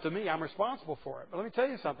 It's up to me. I'm responsible for it. But let me tell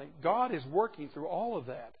you something. God is working through all of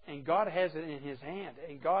that, and God has it in His hand,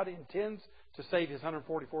 and God intends to save His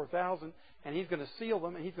 144,000, and He's going to seal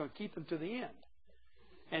them, and He's going to keep them to the end.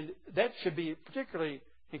 And that should be particularly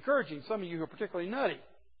encouraging some of you who are particularly nutty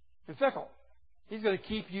and fickle. He's going to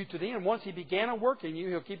keep you to the end. Once He began a work in you,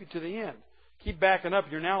 He'll keep you to the end. Keep backing up.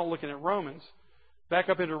 You're now looking at Romans. Back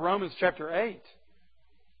up into Romans chapter 8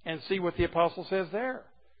 and see what the apostle says there.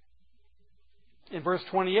 In verse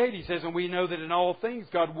 28, he says, and we know that in all things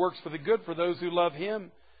God works for the good for those who love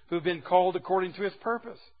Him, who have been called according to His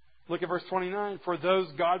purpose. Look at verse 29. For those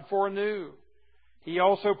God foreknew, He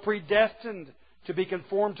also predestined to be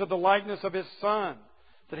conformed to the likeness of His Son,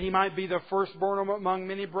 that He might be the firstborn among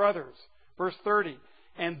many brothers. Verse 30.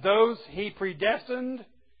 And those He predestined,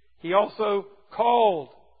 He also called.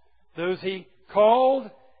 Those He called,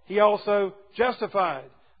 He also justified.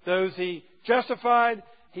 Those He justified,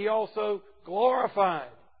 He also glorified.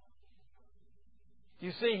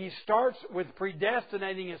 You see, He starts with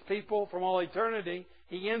predestinating His people from all eternity.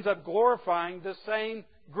 He ends up glorifying the same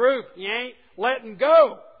group. He ain't letting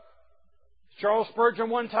go. Charles Spurgeon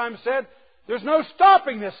one time said, there's no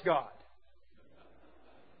stopping this God.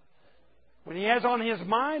 When He has on His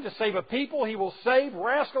mind to save a people, He will save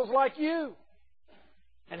rascals like you.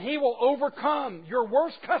 And He will overcome your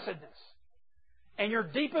worst cussedness and your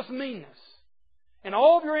deepest meanness and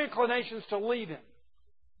all of your inclinations to leave Him.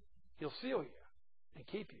 He'll seal you and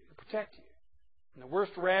keep you and protect you. And the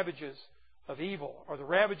worst ravages of evil are the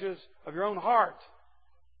ravages of your own heart.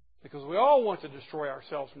 Because we all want to destroy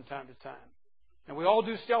ourselves from time to time. And we all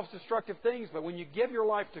do self-destructive things, but when you give your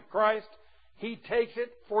life to Christ, He takes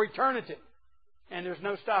it for eternity. And there's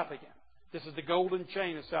no stopping Him. This is the golden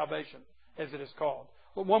chain of salvation, as it is called.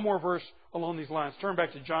 But one more verse along these lines. Turn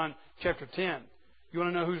back to John chapter 10. You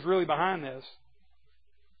want to know who's really behind this?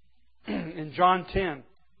 In John 10,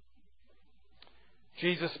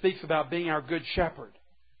 Jesus speaks about being our good shepherd.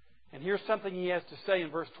 And here's something He has to say in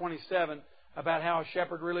verse 27 about how a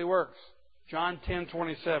shepherd really works. John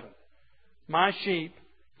 10:27. My sheep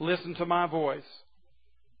listen to my voice.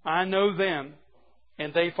 I know them,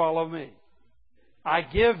 and they follow me. I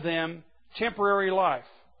give them temporary life.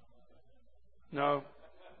 No.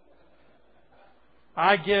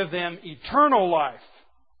 I give them eternal life,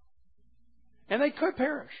 And they could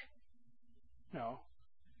perish. No.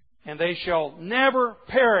 And they shall never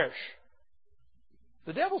perish.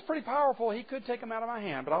 The devil's pretty powerful. He could take them out of my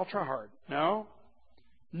hand, but I'll try hard. No.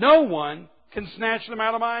 No one can snatch them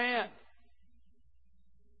out of my hand.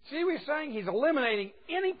 See what he's saying? He's eliminating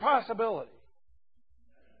any possibility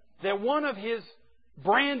that one of his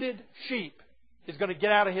branded sheep is going to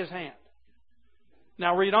get out of his hand.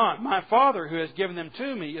 Now read on. My Father who has given them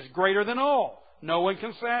to me is greater than all. No one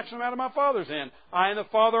can snatch them out of my Father's hand. I and the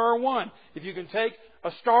Father are one. If you can take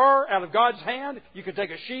a star out of God's hand, you can take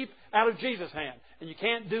a sheep out of Jesus' hand. And you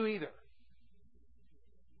can't do either.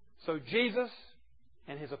 So Jesus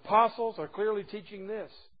and His apostles are clearly teaching this,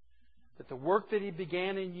 that the work that He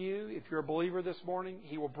began in you, if you're a believer this morning,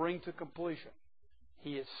 He will bring to completion.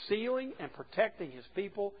 He is sealing and protecting His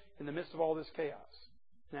people in the midst of all this chaos.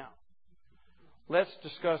 Now, let's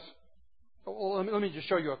discuss. Well, let me just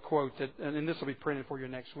show you a quote, and this will be printed for you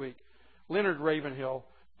next week. Leonard Ravenhill,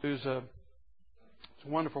 who's a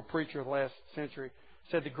wonderful preacher of the last century,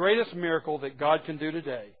 said the greatest miracle that God can do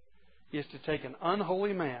today is to take an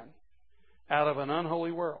unholy man out of an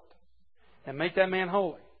unholy world and make that man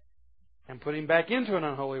holy and put him back into an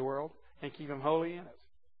unholy world and keep him holy in it.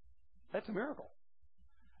 That's a miracle.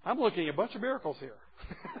 I'm looking at a bunch of miracles here.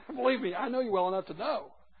 Believe me, I know you well enough to know.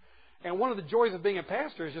 And one of the joys of being a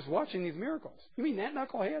pastor is just watching these miracles. You mean that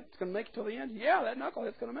knucklehead is going to make it till the end? Yeah, that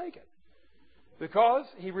knucklehead's going to make it. Because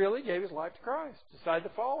he really gave his life to Christ, decided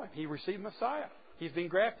to follow Him. He received Messiah. He's been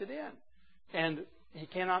grafted in. And he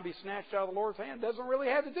cannot be snatched out of the Lord's hand. It doesn't really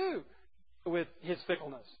have to do with his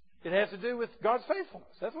fickleness. It has to do with God's faithfulness.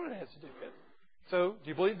 That's what it has to do with. So, do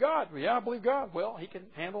you believe God? Well, yeah, I believe God. Well, He can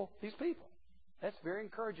handle these people. That's very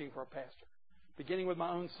encouraging for a pastor. Beginning with my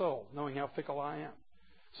own soul, knowing how fickle I am.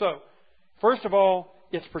 So, first of all,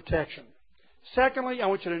 it's protection. Secondly, I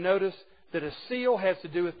want you to notice that a seal has to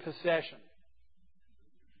do with possession.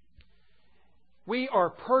 We are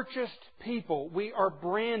purchased people. We are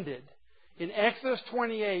branded. In Exodus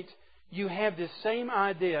 28, you have this same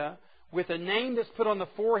idea with a name that's put on the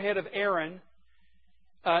forehead of Aaron,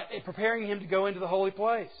 preparing him to go into the holy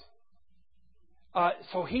place.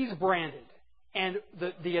 So he's branded. And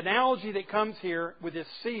the analogy that comes here with this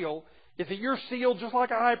seal is that you're sealed just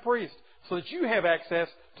like a high priest, so that you have access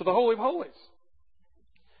to the Holy of Holies.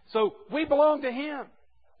 So we belong to Him.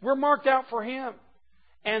 We're marked out for Him.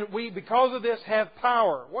 And we, because of this, have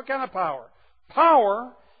power. What kind of power?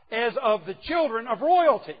 Power as of the children of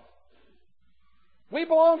royalty. We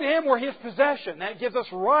belong to Him. We're His possession. That gives us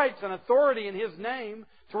rights and authority in His name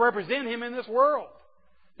to represent Him in this world.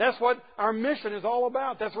 That's what our mission is all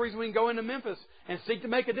about. That's the reason we can go into Memphis and seek to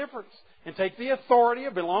make a difference and take the authority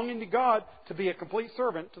of belonging to God to be a complete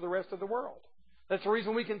servant to the rest of the world. That's the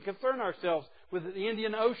reason we can concern ourselves with the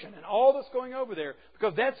Indian Ocean and all that's going over there,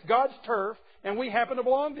 because that's God's turf and we happen to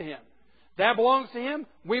belong to Him. That belongs to Him.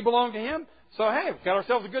 We belong to Him. So, hey, we've got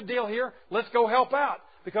ourselves a good deal here. Let's go help out,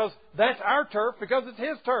 because that's our turf, because it's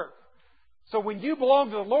His turf. So when you belong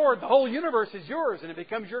to the Lord, the whole universe is yours and it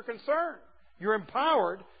becomes your concern. You're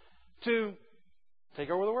empowered to take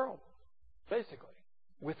over the world, basically,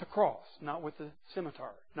 with the cross, not with the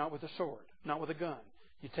scimitar, not with the sword, not with a gun.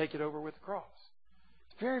 You take it over with the cross.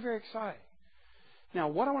 It's very, very exciting. Now,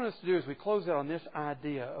 what I want us to do as we close out on this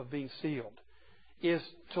idea of being sealed is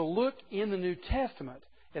to look in the New Testament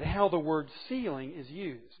at how the word sealing is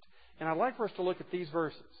used. And I'd like for us to look at these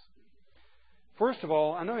verses. First of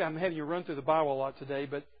all, I know I'm having you run through the Bible a lot today,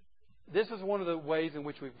 but this is one of the ways in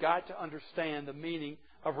which we've got to understand the meaning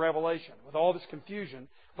of Revelation. With all this confusion,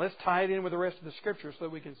 let's tie it in with the rest of the Scripture so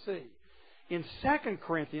that we can see. In 2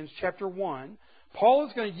 Corinthians chapter 1, Paul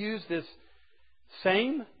is going to use this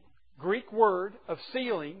same Greek word of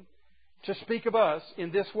sealing to speak of us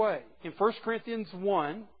in this way. In 1 Corinthians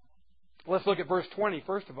 1, let's look at verse 20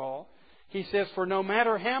 first of all. He says, "For no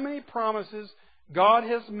matter how many promises God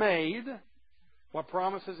has made," what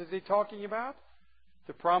promises is He talking about?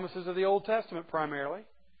 The promises of the Old Testament primarily.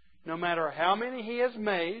 No matter how many He has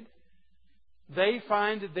made, they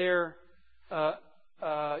find their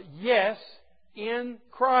yes in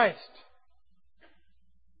Christ.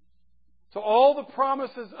 So all the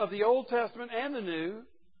promises of the Old Testament and the New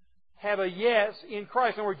have a yes in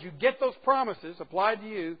Christ. In other words, you get those promises applied to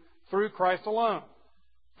you through Christ alone.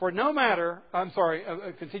 For no matter,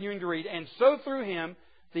 continuing to read, and so through Him,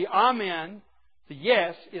 the Amen, the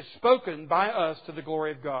yes, is spoken by us to the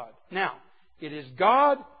glory of God. Now, it is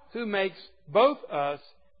God who makes both us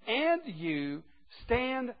and you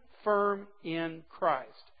stand firm in Christ.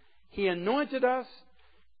 He anointed us,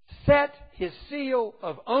 set His seal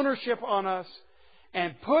of ownership on us,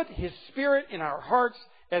 and put His Spirit in our hearts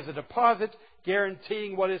as a deposit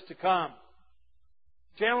guaranteeing what is to come.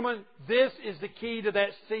 Gentlemen, this is the key to that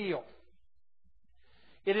seal.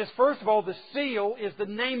 It is, first of all, the seal is the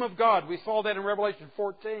name of God. We saw that in Revelation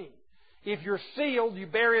 14. If you're sealed, you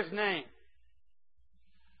bear His name.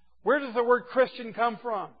 Where does the word Christian come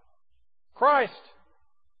from? Christ.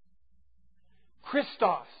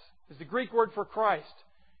 Christos is the Greek word for Christ.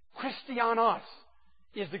 Christianos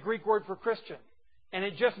is the Greek word for Christian. And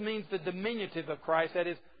it just means the diminutive of Christ. That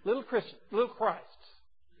is, little Christian, little Christs,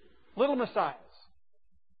 little Messiahs.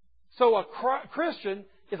 So a Christian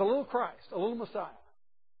is a little Christ, a little Messiah.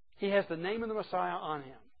 He has the name of the Messiah on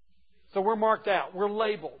him. So we're marked out. We're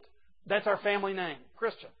labeled. That's our family name,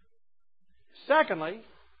 Christian. Secondly,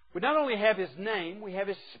 we not only have His name, we have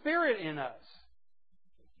His Spirit in us.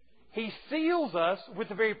 He seals us with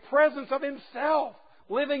the very presence of Himself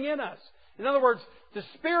living in us. In other words, the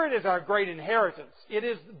Spirit is our great inheritance. It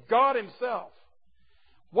is God Himself.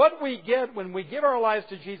 What we get when we give our lives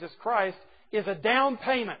to Jesus Christ is a down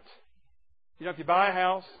payment. You know, if you buy a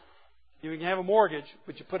house, you can have a mortgage,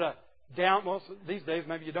 but you put a down, well, these days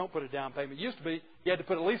maybe you don't put a down payment. It used to be you had to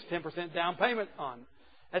put at least 10% down payment on.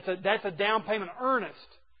 That's a down payment earnest.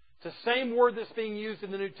 It's the same word that's being used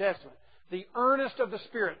in the New Testament. The earnest of the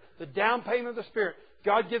Spirit, the down payment of the Spirit.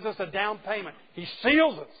 God gives us a down payment. He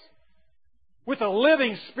seals us with the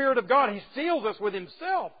living Spirit of God. He seals us with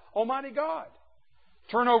Himself, Almighty God.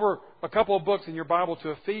 Turn over a couple of books in your Bible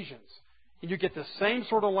to Ephesians, and you get the same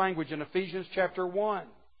sort of language in Ephesians chapter 1,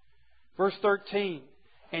 verse 13.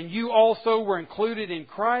 And you also were included in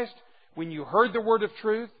Christ when you heard the word of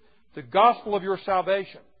truth, the gospel of your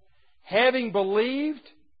salvation. Having believed,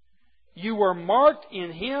 you were marked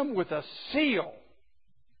in Him with a seal,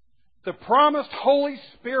 the promised Holy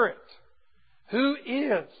Spirit, who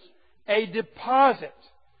is a deposit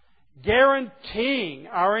guaranteeing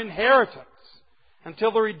our inheritance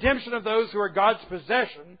until the redemption of those who are God's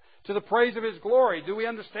possession to the praise of His glory. Do we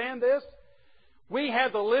understand this? We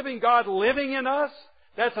have the living God living in us.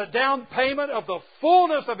 That's a down payment of the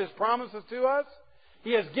fullness of His promises to us.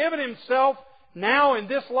 He has given Himself now in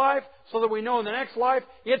this life so that we know in the next life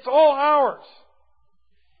it's all ours.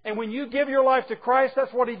 And when you give your life to Christ,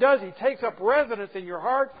 that's what He does. He takes up residence in your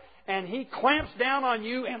heart and He clamps down on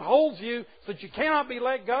you and holds you so that you cannot be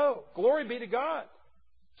let go. Glory be to God.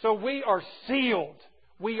 So we are sealed.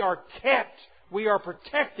 We are kept. We are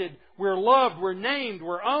protected. We're loved. We're named.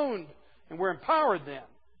 We're owned. And we're empowered then.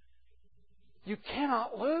 You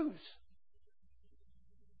cannot lose.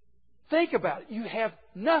 Think about it. You have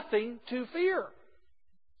nothing to fear.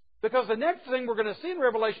 Because the next thing we're going to see in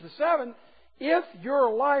Revelation 7, if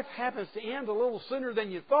your life happens to end a little sooner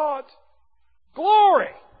than you thought, glory!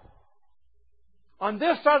 On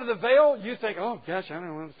this side of the veil, you think, oh gosh, I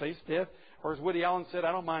don't want to face death. Or as Woody Allen said,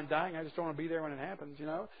 I don't mind dying, I just don't want to be there when it happens, you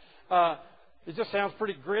know. It just sounds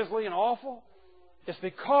pretty grisly and awful. It's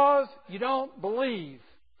because you don't believe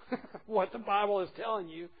what the Bible is telling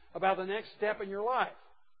you about the next step in your life.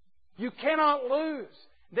 You cannot lose.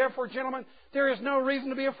 Therefore, gentlemen, there is no reason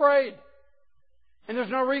to be afraid. And there's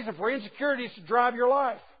no reason for insecurities to drive your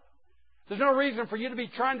life. There's no reason for you to be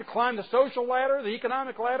trying to climb the social ladder, the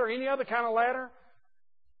economic ladder, any other kind of ladder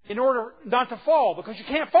in order not to fall, because you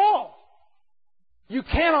can't fall. You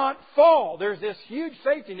cannot fall. There's this huge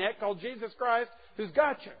safety net called Jesus Christ who's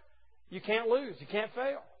got you. You can't lose. You can't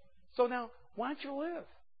fail. So now, why don't you live?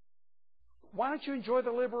 Why don't you enjoy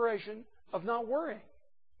the liberation of not worrying?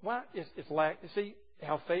 See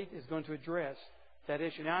how faith is going to address that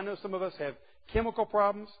issue. Now, I know some of us have chemical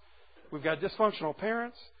problems. We've got dysfunctional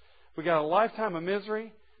parents. We've got a lifetime of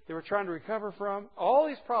misery that we're trying to recover from. All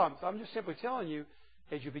these problems, I'm just simply telling you,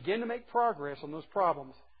 as you begin to make progress on those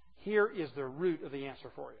problems, here is the root of the answer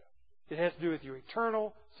for you. It has to do with your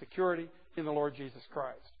eternal security in the Lord Jesus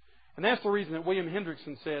Christ. And that's the reason that William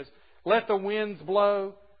Hendrickson says, let the winds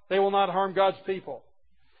blow, they will not harm God's people.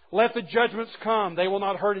 Let the judgments come, they will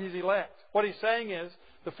not hurt His elect. What he's saying is,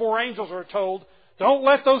 the four angels are told, don't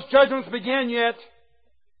let those judgments begin yet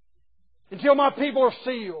until my people are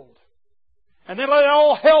sealed. And then let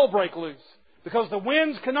all hell break loose, because the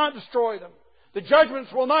winds cannot destroy them. The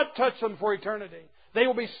judgments will not touch them for eternity. They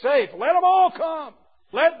will be safe. Let them all come.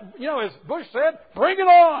 As Bush said, bring it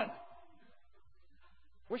on.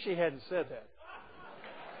 Wish he hadn't said that.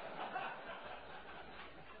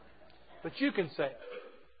 But you can say it.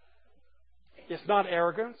 It's not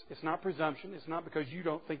arrogance. It's not presumption. It's not because you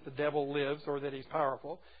don't think the devil lives or that he's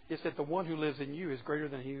powerful. It's that the one who lives in you is greater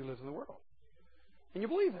than he who lives in the world. And you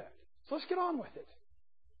believe that. So let's get on with it.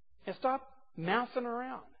 And stop mouthing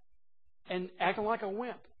around and acting like a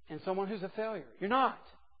wimp and someone who's a failure. You're not.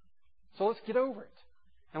 So let's get over it.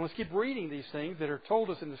 And let's keep reading these things that are told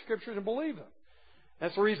us in the Scriptures and believe them.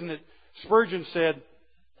 That's the reason that Spurgeon said,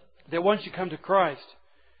 that once you come to Christ,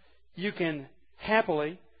 you can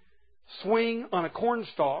happily swing on a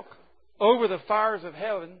cornstalk over the fires of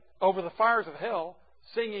heaven, over the fires of hell,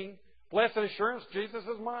 singing, "Blessed assurance, Jesus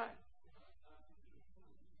is mine."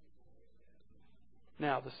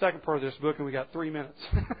 Now, the second part of this book, and we got 3 minutes.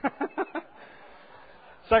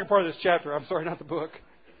 Second part of this chapter, I'm sorry, not the book.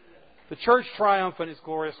 The church triumphant is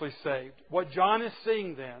gloriously saved. What John is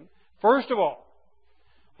seeing then, first of all,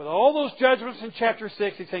 with all those judgments in chapter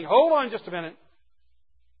 6, he's saying, hold on just a minute.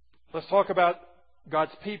 Let's talk about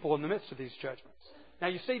God's people in the midst of these judgments. Now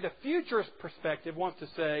you see, the futurist perspective wants to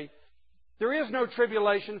say, there is no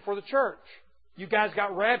tribulation for the church. You guys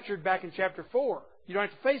got raptured back in chapter 4. You don't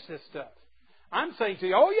have to face this stuff. I'm saying to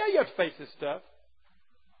you, oh yeah, you have to face this stuff.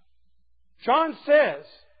 John says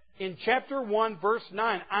in chapter 1, verse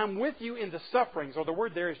 9, I'm with you in the sufferings, or the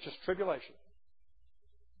word there is just tribulation.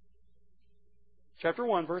 Chapter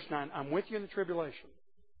 1, verse 9, I'm with you in the tribulation.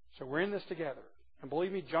 So we're in this together. And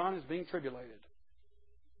believe me, John is being tribulated.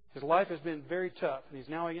 His life has been very tough, and he's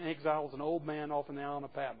now in exile as an old man off in the island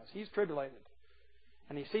of Patmos. He's tribulated.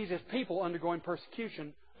 And he sees his people undergoing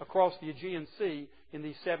persecution across the Aegean Sea in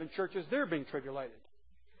these 7 churches. They're being tribulated.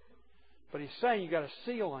 But he's saying you've got a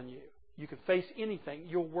seal on you. You can face anything.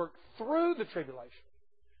 You'll work through the tribulation.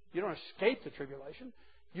 You don't escape the tribulation.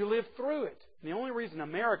 You live through it. And the only reason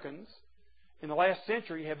Americans in the last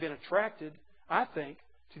century have been attracted, I think,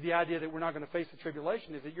 to the idea that we're not going to face the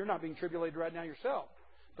tribulation is that you're not being tribulated right now yourself.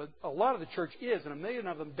 But a lot of the church is, and 1 million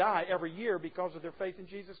of them die every year because of their faith in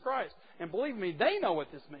Jesus Christ. And believe me, they know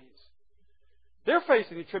what this means. They're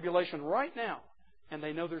facing the tribulation right now, and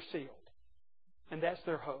they know they're sealed. And that's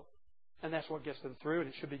their hope. And that's what gets them through, and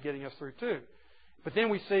it should be getting us through too. But then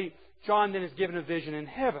we see John then is given a vision in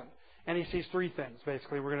heaven, and he sees 3 things,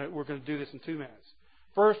 basically. We're going to do this in 2 minutes.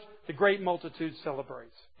 First, the great multitude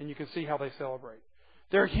celebrates, and you can see how they celebrate.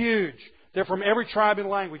 They're huge. They're from every tribe and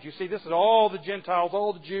language. You see, this is all the Gentiles,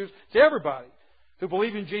 all the Jews, it's everybody who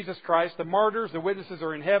believe in Jesus Christ. The martyrs, the witnesses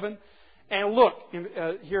are in heaven. And look,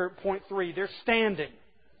 here at point 3, they're standing.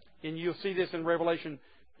 And you'll see this in Revelation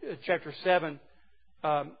chapter 7.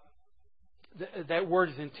 That word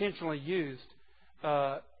is intentionally used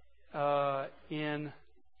in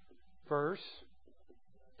verse,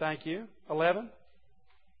 thank you, 11? Is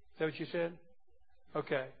that what you said?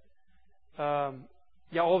 Okay.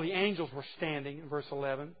 All the angels were standing in verse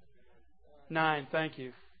 11. 9, thank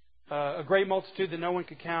you. A great multitude that no one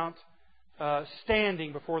could count,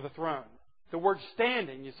 standing before the throne. The word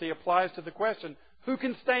standing, you see, applies to the question, who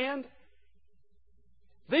can stand?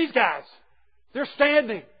 These guys. They're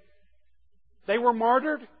standing. They were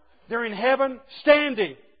martyred. They're in heaven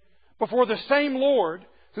standing before the same Lord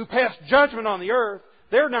who passed judgment on the earth.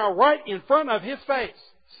 They're now right in front of His face.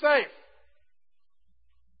 Safe.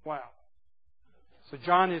 Wow. So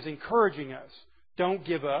John is encouraging us. Don't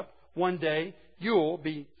give up. One day you'll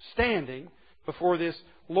be standing before this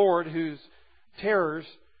Lord whose terrors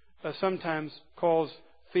sometimes cause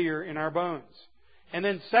fear in our bones. And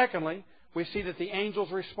then secondly, we see that the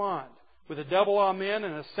angels respond with a double amen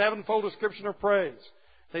and a 7-fold description of praise.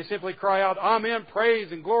 They simply cry out, Amen, praise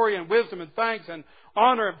and glory and wisdom and thanks and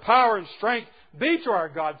honor and power and strength be to our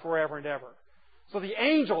God forever and ever. So the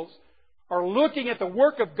angels are looking at the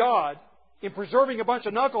work of God in preserving a bunch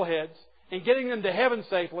of knuckleheads and getting them to heaven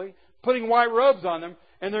safely, putting white robes on them,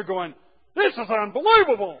 and they're going, this is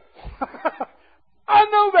unbelievable! I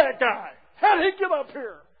know that guy! How did he get up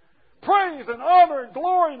here? Praise and honor and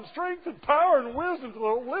glory and strength and power and wisdom to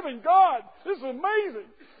the living God. This is amazing.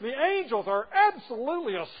 The angels are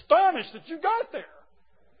absolutely astonished that you got there.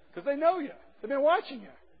 Because they know you. They've been watching you.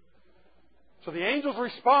 So the angels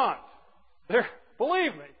respond.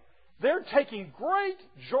 Believe me, they're taking great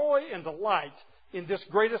joy and delight in this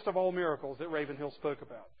greatest of all miracles that Ravenhill spoke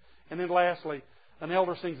about. And then lastly, an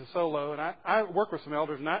elder sings a solo. And I work with some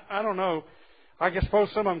elders, and I don't know, I guess suppose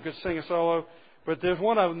some of them could sing a solo. But there's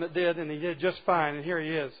one of them that did, and he did just fine. And here he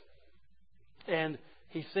is. And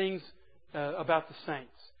he sings about the saints.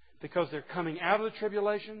 Because they're coming out of the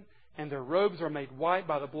tribulation, and their robes are made white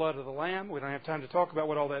by the blood of the Lamb. We don't have time to talk about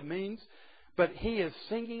what all that means. But he is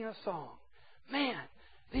singing a song. Man,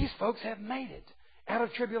 these folks have made it out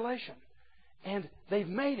of tribulation. And they've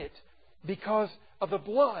made it because of the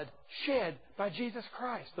blood shed by Jesus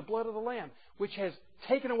Christ, the blood of the Lamb, which has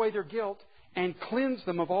taken away their guilt and cleansed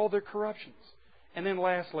them of all their corruptions. And then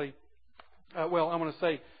lastly, I want to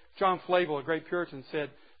say, John Flavel, a great Puritan, said,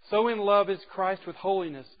 so in love is Christ with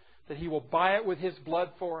holiness that He will buy it with His blood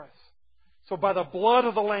for us. So by the blood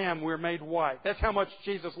of the Lamb we're made white. That's how much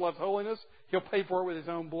Jesus loves holiness. He'll pay for it with His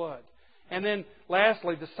own blood. And then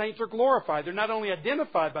lastly, the saints are glorified. They're not only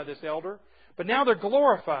identified by this elder, But now they're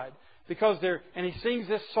glorified because and he sings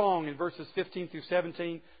this song in verses 15 through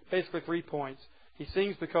 17, basically 3 points. He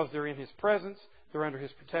sings because they're in His presence, they're under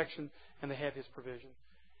His protection, and they have His provision.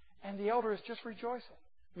 And the elder is just rejoicing.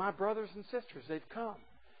 My brothers and sisters, they've come.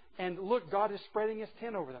 And look, God is spreading His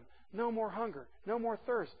tent over them. No more hunger, no more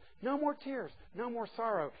thirst, no more tears, no more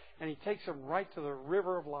sorrow. And He takes them right to the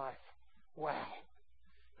river of life. Wow.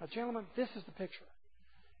 Now, gentlemen, this is the picture.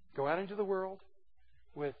 Go out into the world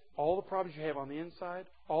with all the problems you have on the inside,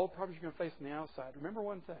 all the problems you're going to face on the outside. Remember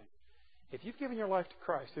one thing. If you've given your life to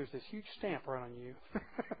Christ, there's this huge stamp right on you.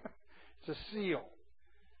 It's a seal.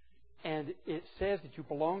 And it says that you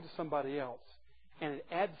belong to somebody else. And it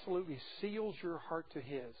absolutely seals your heart to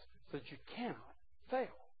His so that you cannot fail.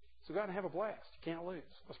 So go out and have a blast. You can't lose.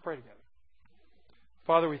 Let's pray together.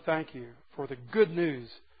 Father, we thank You for the good news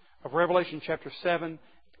of Revelation chapter 7,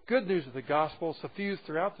 good news of the gospel suffused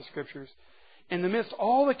throughout the Scriptures, in the midst of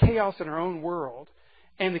all the chaos in our own world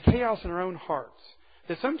and the chaos in our own hearts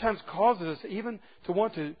that sometimes causes us even to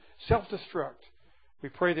want to self-destruct. We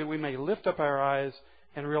pray that we may lift up our eyes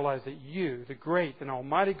and realize that You, the great and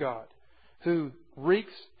almighty God, who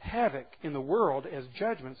wreaks havoc in the world as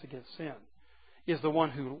judgments against sin, is the one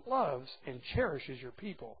who loves and cherishes Your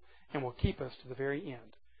people and will keep us to the very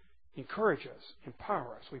end. Encourage us,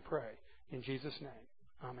 empower us, we pray. In Jesus' name,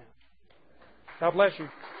 amen. God bless you.